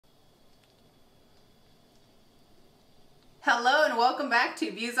Hello and welcome back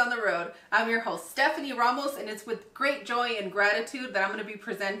to Views on the Road. I'm your host Stephanie Ramos, and it's with great joy and gratitude that I'm going to be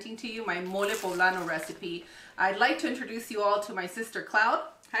presenting to you my mole poblano recipe. I'd like to introduce you all to my sister Cloud.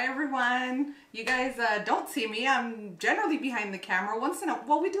 Hi everyone. You guys don't see me. I'm generally behind the camera.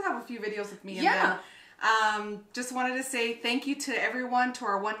 Well, we do have a few videos with me. Yeah. Just wanted to say thank you to everyone, to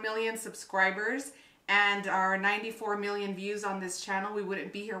our 1 million subscribers and our 94 million views on this channel. We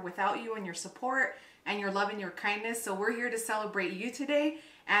wouldn't be here without you and your support and your love and your kindness. So we're here to celebrate you today,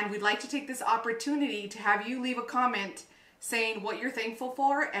 and we'd like to take this opportunity to have you leave a comment saying what you're thankful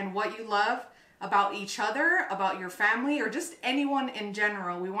for and what you love about each other, about your family, or just anyone in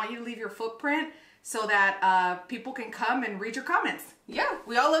general. We want you to leave your footprint so that people can come and read your comments. Yeah,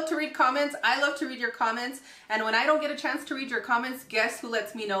 we all love to read comments. I love to read your comments. And when I don't get a chance to read your comments, guess who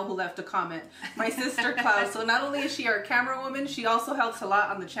lets me know who left a comment? My sister Cloud. So not only is she our camera woman, she also helps a lot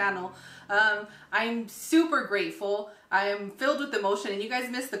on the channel. I'm super grateful. I am filled with emotion, and you guys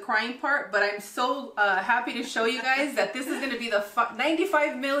missed the crying part, but I'm so happy to show you guys that this is going to be the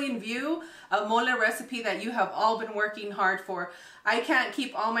 95 million view mole recipe that you have all been working hard for. I can't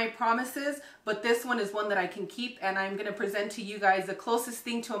keep all my promises, but this one is one that I can keep, and I'm going to present to you guys the closest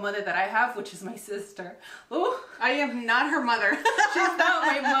thing to a mother that I have, which is my sister. Ooh. I am not her mother. She's not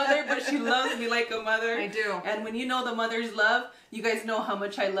my mother, but she loves me like a mother. I do. And when you know the mother's love, you guys know how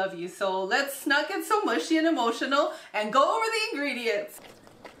much I love you. So let's not get so mushy and emotional and go over the ingredients.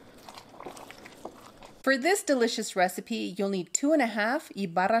 For this delicious recipe, you'll need 2.5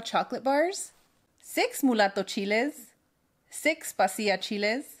 Ibarra chocolate bars, 6 mulato chiles, 6 Pasilla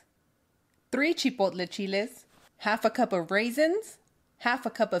chiles, 3 Chipotle chiles, half a cup of raisins, half a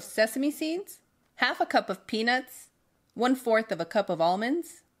cup of sesame seeds, half a cup of peanuts, 1/4 of a cup of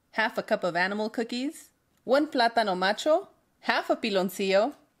almonds, half a cup of animal cookies, 1 platano macho, half a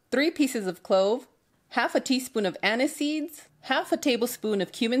piloncillo, 3 pieces of clove, half a teaspoon of anise seeds, half a tablespoon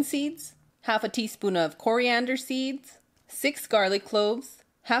of cumin seeds, half a teaspoon of coriander seeds, 6 garlic cloves,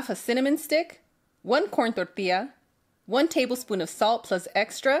 half a cinnamon stick, 1 corn tortilla, 1 tablespoon of salt plus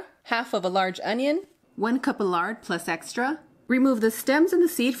extra, half of a large onion, 1 cup of lard plus extra. Remove the stems and the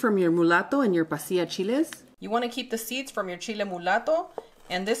seed from your mulato and your pasilla chiles. You want to keep the seeds from your chile mulato,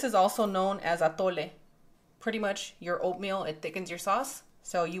 and this is also known as atole. Pretty much your oatmeal, it thickens your sauce,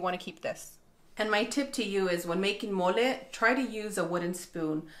 so you want to keep this. And my tip to you is when making mole, try to use a wooden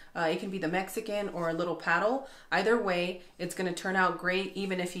spoon. It can be the Mexican or a little paddle. Either way, it's going to turn out great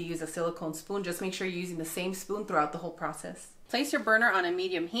even if you use a silicone spoon. Just make sure you're using the same spoon throughout the whole process. Place your burner on a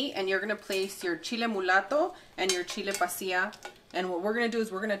medium heat, and you're going to place your chile mulato and your chile pasilla. And what we're going to do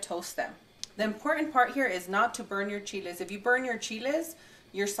is we're going to toast them. The important part here is not to burn your chiles. If you burn your chiles,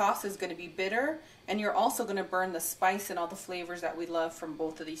 your sauce is going to be bitter, and you're also going to burn the spice and all the flavors that we love from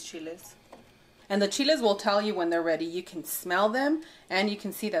both of these chiles. And the chiles will tell you when they're ready. You can smell them, and you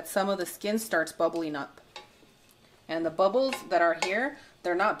can see that some of the skin starts bubbling up. And the bubbles that are here,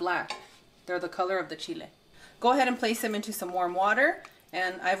 they're not black. They're the color of the chile. Go ahead and place them into some warm water,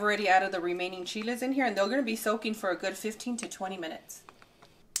 and I've already added the remaining chiles in here, and they're going to be soaking for a good 15 to 20 minutes.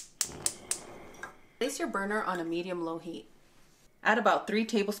 Place your burner on a medium-low heat. Add about 3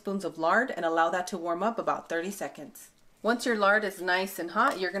 tablespoons of lard and allow that to warm up about 30 seconds. Once your lard is nice and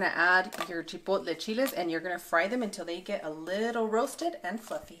hot, you're going to add your chipotle chiles, and you're going to fry them until they get a little roasted and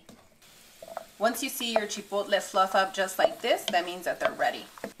fluffy. Once you see your chipotle fluff up just like this, that means that they're ready.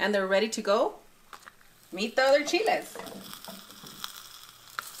 And they're ready to go. Meet the other chiles.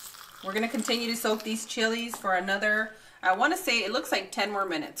 We're going to continue to soak these chilies for another, I want to say it looks like 10 more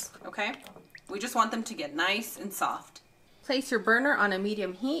minutes, okay? We just want them to get nice and soft. Place your burner on a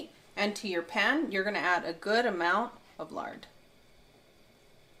medium heat, and to your pan, you're going to add a good amount of lard.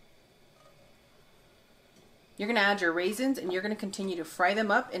 You're going to add your raisins, and you're going to continue to fry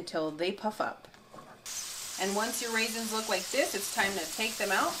them up until they puff up. And once your raisins look like this, it's time to take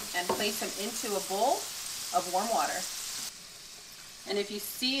them out and place them into a bowl of warm water. And if you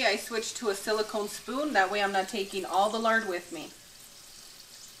see, I switched to a silicone spoon. That way I'm not taking all the lard with me.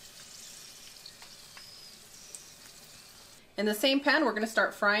 In the same pan, we're going to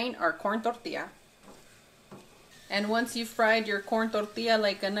start frying our corn tortilla. And once you've fried your corn tortilla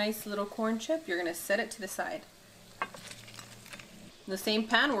like a nice little corn chip, you're going to set it to the side. In the same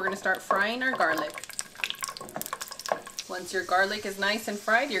pan, we're going to start frying our garlic. Once your garlic is nice and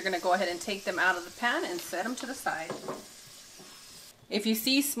fried, you're going to go ahead and take them out of the pan and set them to the side. If you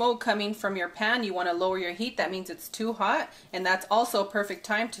see smoke coming from your pan, you want to lower your heat. That means it's too hot, and that's also a perfect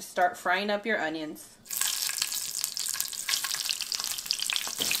time to start frying up your onions.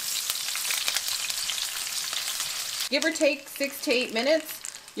 Give or take 6 to 8 minutes.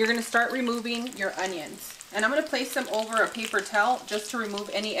 you're going to start removing your onions. And I'm going to place them over a paper towel just to remove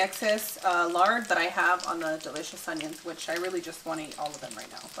any excess lard that I have on the delicious onions, which I really just want to eat all of them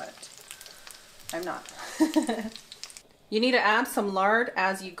right now, but I'm not. You need to add some lard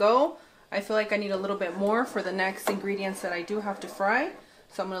as you go. I feel like I need a little bit more for the next ingredients that I do have to fry.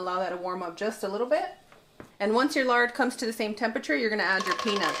 So I'm going to allow that to warm up just a little bit. And once your lard comes to the same temperature, you're going to add your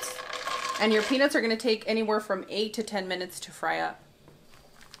peanuts. And your peanuts are going to take anywhere from 8 to 10 minutes to fry up.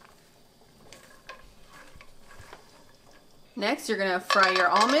 Next, you're going to fry your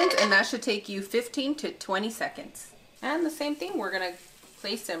almonds, and that should take you 15 to 20 seconds. And the same thing, we're going to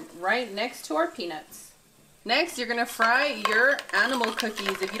place them right next to our peanuts. Next, you're going to fry your animal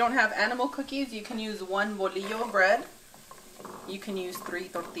cookies. If you don't have animal cookies, you can use 1 bolillo bread. You can use 3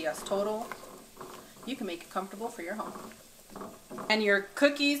 tortillas total. You can make it comfortable for your home. And your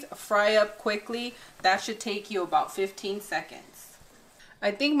cookies fry up quickly. That should take you about 15 seconds.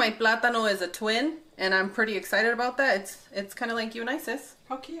 I think my platano is a twin, and I'm pretty excited about that. It's kind of like you and I, sis.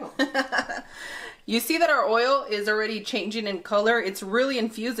 How cute. You see that our oil is already changing in color. It's really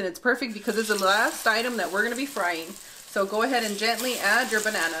infused, and it's perfect because it's the last item that we're going to be frying. So go ahead and gently add your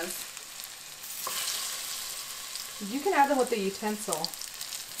bananas. You can add them with the utensil.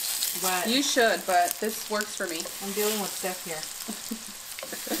 But you should, but this works for me. I'm dealing with Steph here.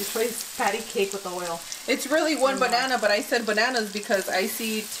 Detroit's patty cake with oil. It's really one banana, but I said bananas because I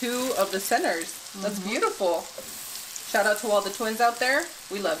see 2 of the centers. That's beautiful. Shout out to all the twins out there.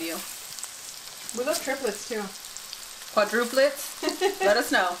 We love you. We love triplets too. Quadruplets? Let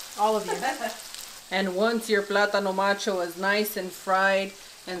us know. All of you. And once your platano macho is nice and fried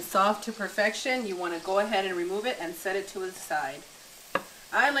and soft to perfection, you want to go ahead and remove it and set it to the side.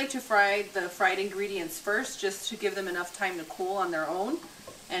 I like to fry the fried ingredients first just to give them enough time to cool on their own.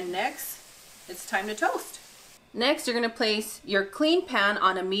 And next, it's time to toast. Next, you're going to place your clean pan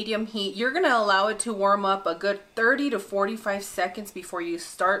on a medium heat. You're going to allow it to warm up a good 30 to 45 seconds before you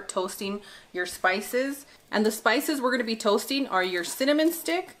start toasting your spices. And the spices we're going to be toasting are your cinnamon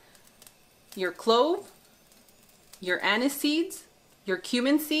stick, your clove, your anise seeds, your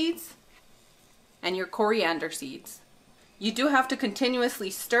cumin seeds, and your coriander seeds. You do have to continuously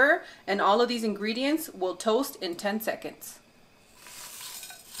stir, and all of these ingredients will toast in 10 seconds.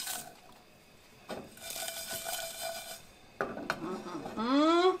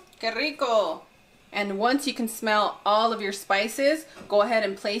 Que rico! And once you can smell all of your spices, go ahead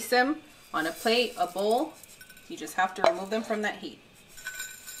and place them on a plate, a bowl. You just have to remove them from that heat.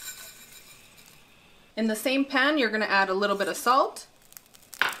 In the same pan, you're going to add a little bit of salt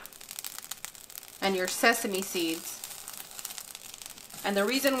and your sesame seeds. And the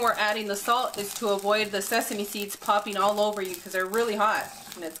reason we're adding the salt is to avoid the sesame seeds popping all over you because they're really hot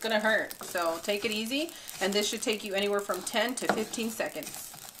and it's going to hurt. So take it easy, and this should take you anywhere from 10 to 15 seconds.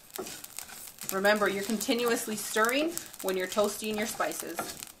 Remember, you're continuously stirring when you're toasting your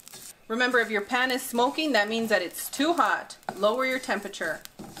spices. Remember, if your pan is smoking, that means that it's too hot. Lower your temperature.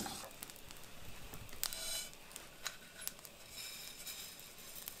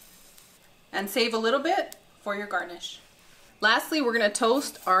 And save a little bit for your garnish. Lastly, we're going to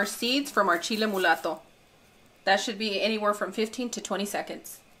toast our seeds from our chile mulato. That should be anywhere from 15 to 20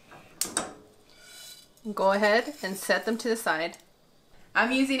 seconds. Go ahead and set them to the side.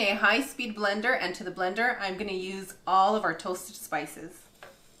 I'm using a high-speed blender, and to the blender, I'm going to use all of our toasted spices.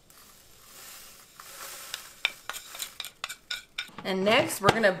 And next, we're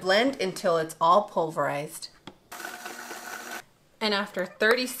going to blend until it's all pulverized. And after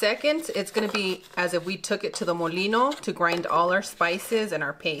 30 seconds, it's going to be as if we took it to the molino to grind all our spices and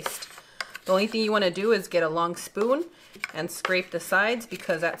our paste. The only thing you want to do is get a long spoon and scrape the sides,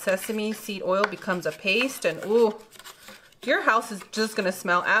 because that sesame seed oil becomes a paste, and ooh, your house is just going to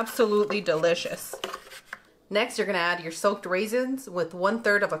smell absolutely delicious. Next, you're going to add your soaked raisins with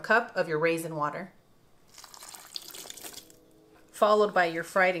 1/3 of a cup of your raisin water. Followed by your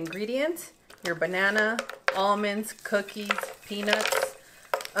fried ingredients, your banana, almonds, cookies, peanuts,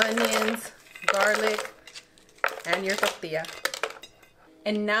 onions, garlic, and your tortilla.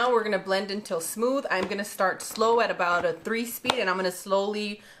 And now we're going to blend until smooth. I'm going to start slow at about a 3 speed, and I'm going to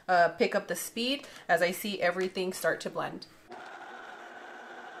slowly pick up the speed as I see everything start to blend.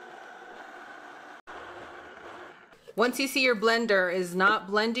 Once you see your blender is not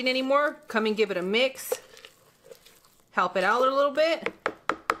blending anymore, come and give it a mix. Help it out a little bit,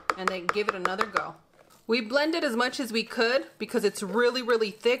 and then give it another go. We blended as much as we could because it's really,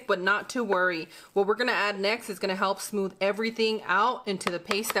 really thick, but not to worry. What we're gonna add next is gonna help smooth everything out into the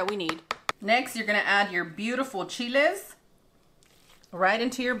paste that we need. Next, you're gonna add your beautiful chiles right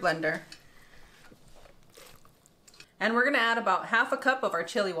into your blender. And we're gonna add about half a cup of our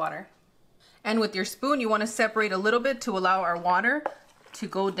chili water. And with your spoon, you wanna separate a little bit to allow our water to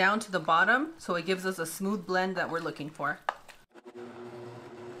go down to the bottom so it gives us a smooth blend that we're looking for.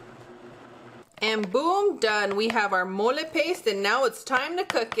 And boom, done. We have our mole paste and now it's time to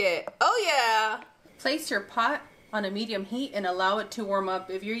cook it. Oh yeah! Place your pot on a medium heat and allow it to warm up.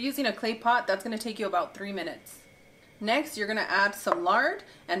 If you're using a clay pot, that's gonna take you about 3 minutes. Next, you're gonna add some lard,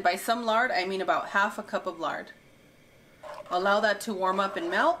 and by some lard, I mean about half a cup of lard. Allow that to warm up and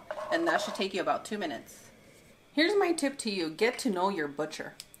melt, and that should take you about 2 minutes. Here's my tip to you, get to know your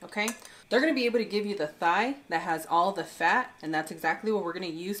butcher, okay? They're gonna be able to give you the thigh that has all the fat, and that's exactly what we're gonna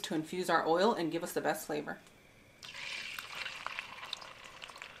use to infuse our oil and give us the best flavor.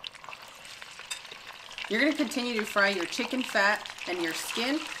 You're gonna continue to fry your chicken fat and your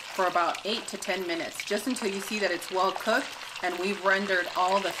skin for about 8 to 10 minutes, just until you see that it's well cooked and we've rendered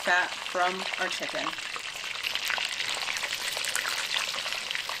all the fat from our chicken.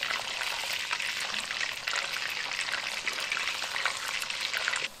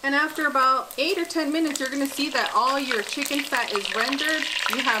 And after about 8 or 10 minutes, you're gonna see that all your chicken fat is rendered.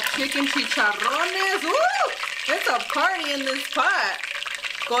 You have chicken chicharrones. Woo! It's a party in this pot.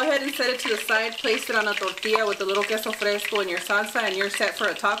 Go ahead and set it to the side, place it on a tortilla with a little queso fresco and your salsa, and you're set for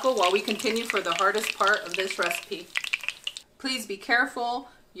a taco while we continue for the hardest part of this recipe. Please be careful.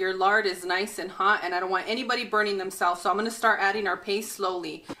 Your lard is nice and hot and I don't want anybody burning themselves, so I'm gonna start adding our paste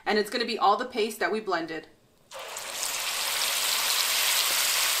slowly. And it's gonna be all the paste that we blended.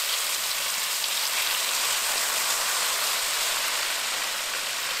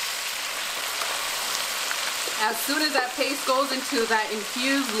 As soon as that paste goes into that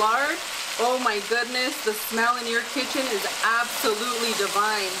infused lard, oh my goodness, the smell in your kitchen is absolutely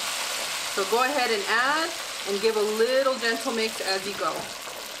divine. So go ahead and add and give a little gentle mix as you go.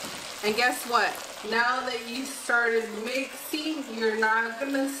 And guess what? Now that you started mixing, you're not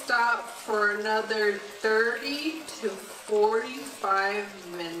gonna stop for another 30 to 45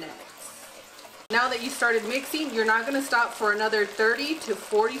 minutes. Now that you started mixing, you're not gonna stop for another 30 to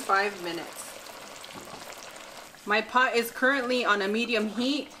 45 minutes. My pot is currently on a medium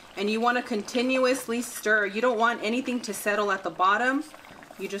heat and you want to continuously stir. You don't want anything to settle at the bottom.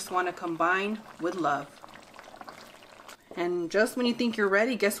 You just want to combine with love. And just when you think you're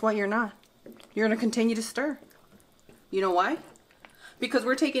ready, guess what? You're not. You're going to continue to stir. You know why? Because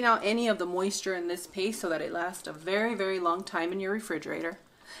we're taking out any of the moisture in this paste so that it lasts a very, very long time in your refrigerator.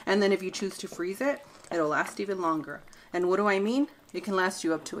 And then if you choose to freeze it, it'll last even longer. And what do I mean? It can last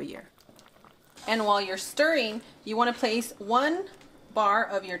you up to a year. And while you're stirring, you want to place 1 bar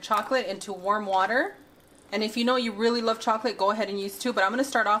of your chocolate into warm water. And if you know you really love chocolate, go ahead and use 2, but I'm going to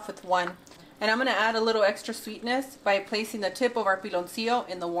start off with 1. And I'm going to add a little extra sweetness by placing the tip of our piloncillo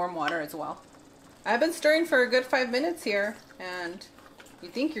in the warm water as well. I've been stirring for a good 5 minutes here, and you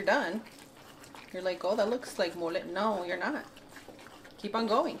think you're done. You're like, oh, that looks like mole. No, you're not. Keep on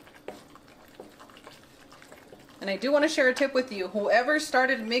going. And I do want to share a tip with you. Whoever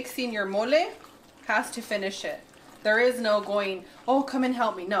started mixing your mole has to finish it. There is no going, oh, come and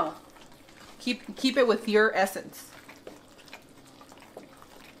help me. No. Keep it with your essence.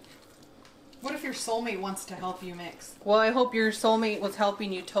 What if your soulmate wants to help you mix? Well, I hope your soulmate was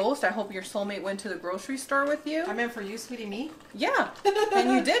helping you toast. I hope your soulmate went to the grocery store with you. I meant for you, sweetie, me? Yeah.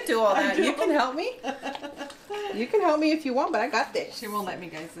 And you did do all that. You can help me. You can help me if you want, but I got this. She won't let me,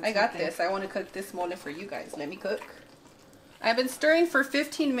 guys. I got this. I want to cook this mole for you guys. Let me cook. I've been stirring for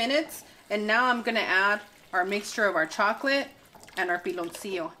 15 minutes, and now I'm going to add our mixture of our chocolate and our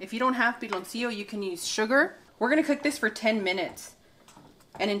piloncillo. If you don't have piloncillo, you can use sugar. We're going to cook this for 10 minutes.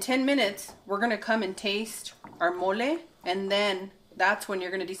 And in 10 minutes, we're going to come and taste our mole, and then that's when you're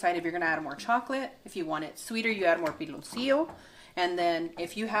going to decide if you're going to add more chocolate. If you want it sweeter, you add more piloncillo. And then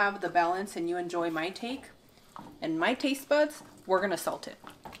if you have the balance and you enjoy my take and my taste buds, we're going to salt it.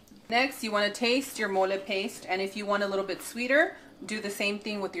 Next, you want to taste your mole paste, and if you want a little bit sweeter, do the same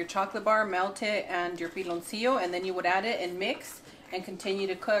thing with your chocolate bar, melt it, and your piloncillo, and then you would add it and mix and continue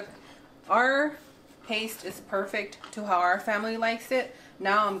to cook. Our paste is perfect to how our family likes it.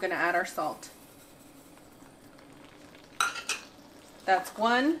 Now I'm going to add our salt. That's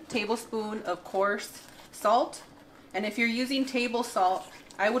 1 tablespoon of coarse salt. And if you're using table salt,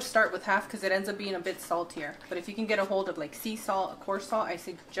 I would start with half because it ends up being a bit saltier. But if you can get a hold of like sea salt, a coarse salt, I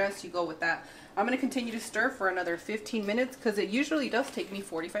suggest you go with that. I'm going to continue to stir for another 15 minutes because it usually does take me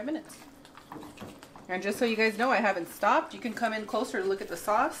 45 minutes. And just so you guys know, I haven't stopped. You can come in closer to look at the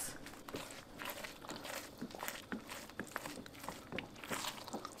sauce.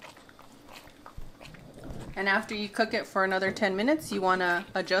 And after you cook it for another 10 minutes, you want to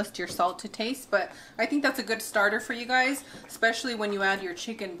adjust your salt to taste. But I think that's a good starter for you guys, especially when you add your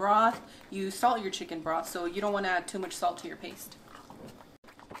chicken broth. You salt your chicken broth, so you don't want to add too much salt to your paste.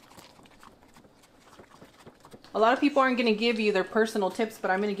 A lot of people aren't going to give you their personal tips,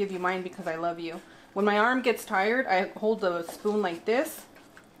 but I'm going to give you mine because I love you. When my arm gets tired, I hold the spoon like this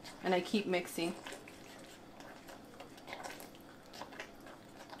and I keep mixing.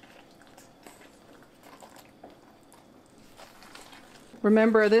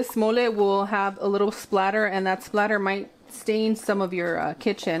 Remember, this mole will have a little splatter, and that splatter might stain some of your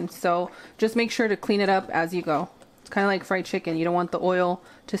kitchen, so just make sure to clean it up as you go. It's kind of like fried chicken. You don't want the oil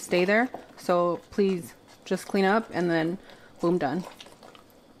to stay there, so please just clean up and then boom, done.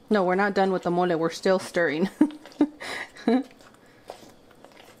 No, we're not done with the mole. We're still stirring.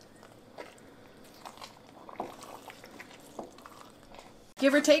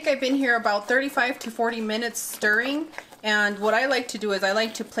 Give or take, I've been here about 35 to 40 minutes stirring. And what I like to do is I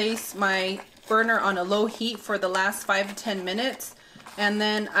like to place my burner on a low heat for the last 5 to 10 minutes. And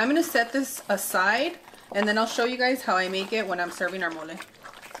then I'm going to set this aside, and then I'll show you guys how I make it when I'm serving our mole.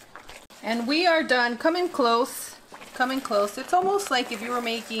 And we are done. Come in close. Come in close. It's almost like if you were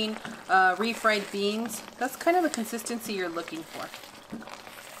making refried beans. That's kind of the consistency you're looking for.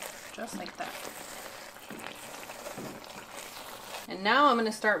 Just like that. And now I'm going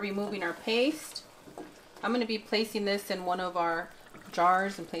to start removing our paste. I'm going to be placing this in one of our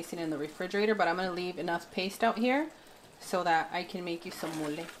jars and placing it in the refrigerator, but I'm going to leave enough paste out here so that I can make you some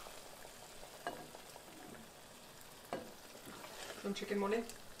mole. Some chicken mole?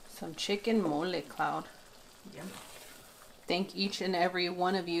 Some chicken mole, Cloud. Yum. Thank each and every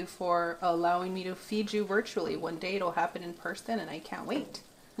one of you for allowing me to feed you virtually. One day it'll happen in person and I can't wait.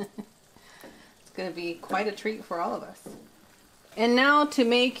 It's going to be quite a treat for all of us. And now to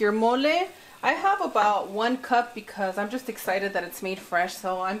make your mole, I have about 1 cup because I'm just excited that it's made fresh,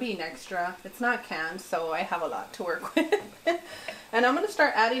 so I'm being extra. It's not canned, so I have a lot to work with. And I'm going to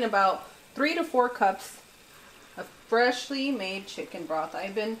start adding about 3 to 4 cups of freshly made chicken broth.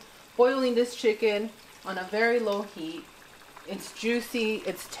 I've been boiling this chicken on a very low heat. It's juicy,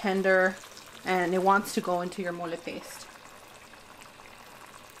 it's tender, and it wants to go into your mole paste.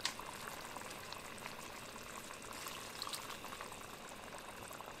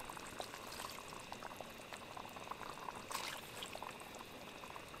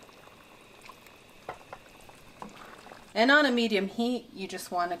 And on a medium heat, you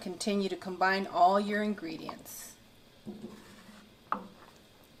just want to continue to combine all your ingredients.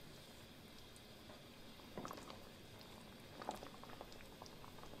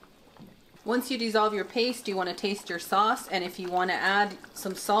 Once you dissolve your paste, you want to taste your sauce, and if you want to add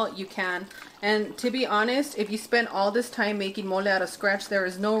some salt, you can. And to be honest, if you spend all this time making mole out of scratch, there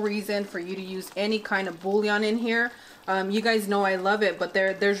is no reason for you to use any kind of bouillon in here. You guys know I love it, but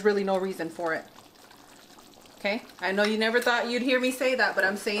there's really no reason for it. Okay, I know you never thought you'd hear me say that, but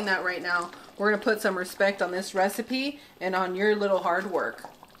I'm saying that right now. We're going to put some respect on this recipe and on your little hard work.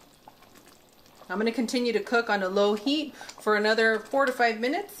 I'm going to continue to cook on a low heat for another 4 to 5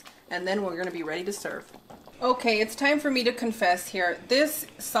 minutes, and then we're going to be ready to serve. Okay, it's time for me to confess here. This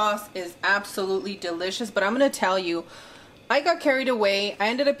sauce is absolutely delicious, but I'm going to tell you, I got carried away. I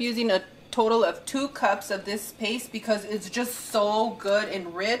ended up using a total of 2 cups of this paste because it's just so good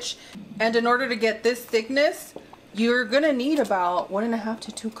and rich. And in order to get this thickness, you're gonna need about 1.5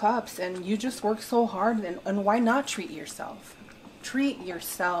 to 2 cups, and you just work so hard, and why not treat yourself? Treat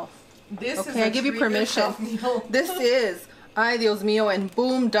yourself. This okay, is I give you permission. This is, ay Dios mío, and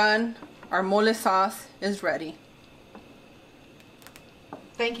boom, done. Our mole sauce is ready.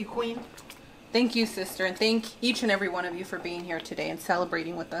 Thank you, Queen. Thank you, sister, and thank each and every one of you for being here today and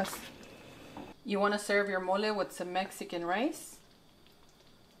celebrating with us. You want to serve your mole with some Mexican rice.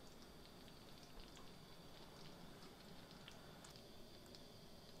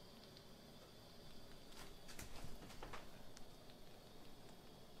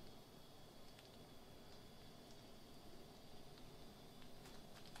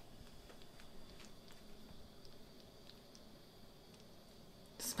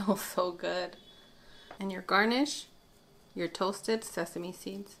 Smells so good. And your garnish, your toasted sesame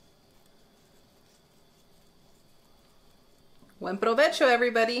seeds. Buen provecho,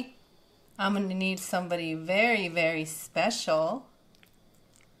 everybody. I'm going to need somebody very, very special.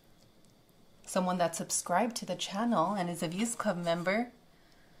 Someone that's subscribed to the channel and is a Views Club member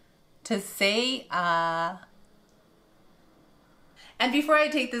to say And before I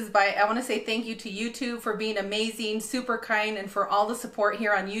take this bite, I want to say thank you to YouTube for being amazing, super kind, and for all the support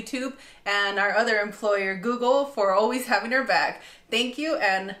here on YouTube, and our other employer, Google, for always having our back. Thank you,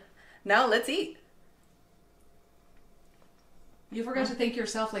 and now let's eat. You forgot to thank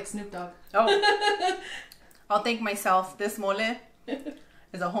yourself like Snoop Dogg. Oh. I'll thank myself. This mole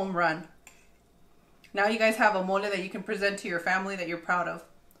is a home run. Now you guys have a mole that you can present to your family that you're proud of.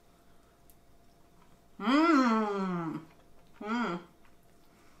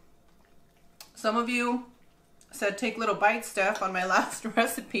 Some of you said take little bites, Steph, on my last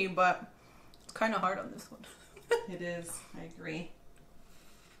recipe, but it's kind of hard on this one. It is. I agree.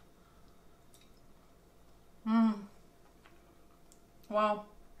 Wow.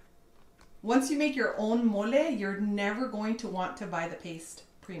 Once you make your own mole, you're never going to want to buy the paste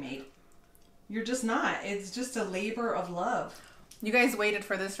pre-made. You're just not. It's just a labor of love. You guys waited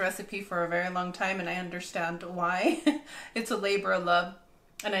for this recipe for a very long time, and I understand why. It's a labor of love,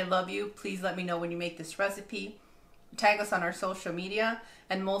 and I love you. Please let me know when you make this recipe. Tag us on our social media,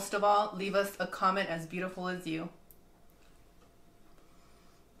 and most of all, leave us a comment as beautiful as you.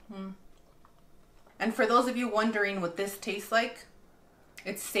 And for those of you wondering what this tastes like,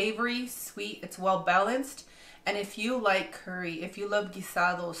 it's savory, sweet, it's well balanced. And if you like curry, if you love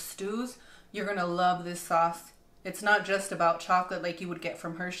guisados, stews, you're gonna love this sauce. It's not just about chocolate like you would get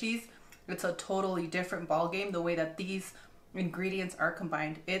from Hershey's. It's a totally different ballgame the way that these ingredients are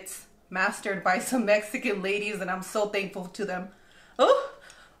combined. It's mastered by some Mexican ladies, and I'm so thankful to them. Oh,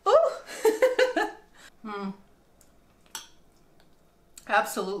 oh.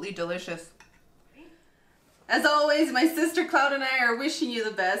 Absolutely delicious. As always, my sister Cloud and I are wishing you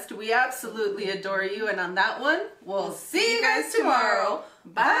the best. We absolutely adore you, and on that one, we'll see you guys tomorrow.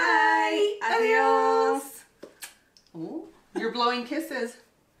 Bye. Adios. Ooh, you're blowing kisses.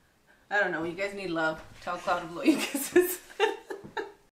 I don't know. You guys need love. Tell Cloud to blow you kisses.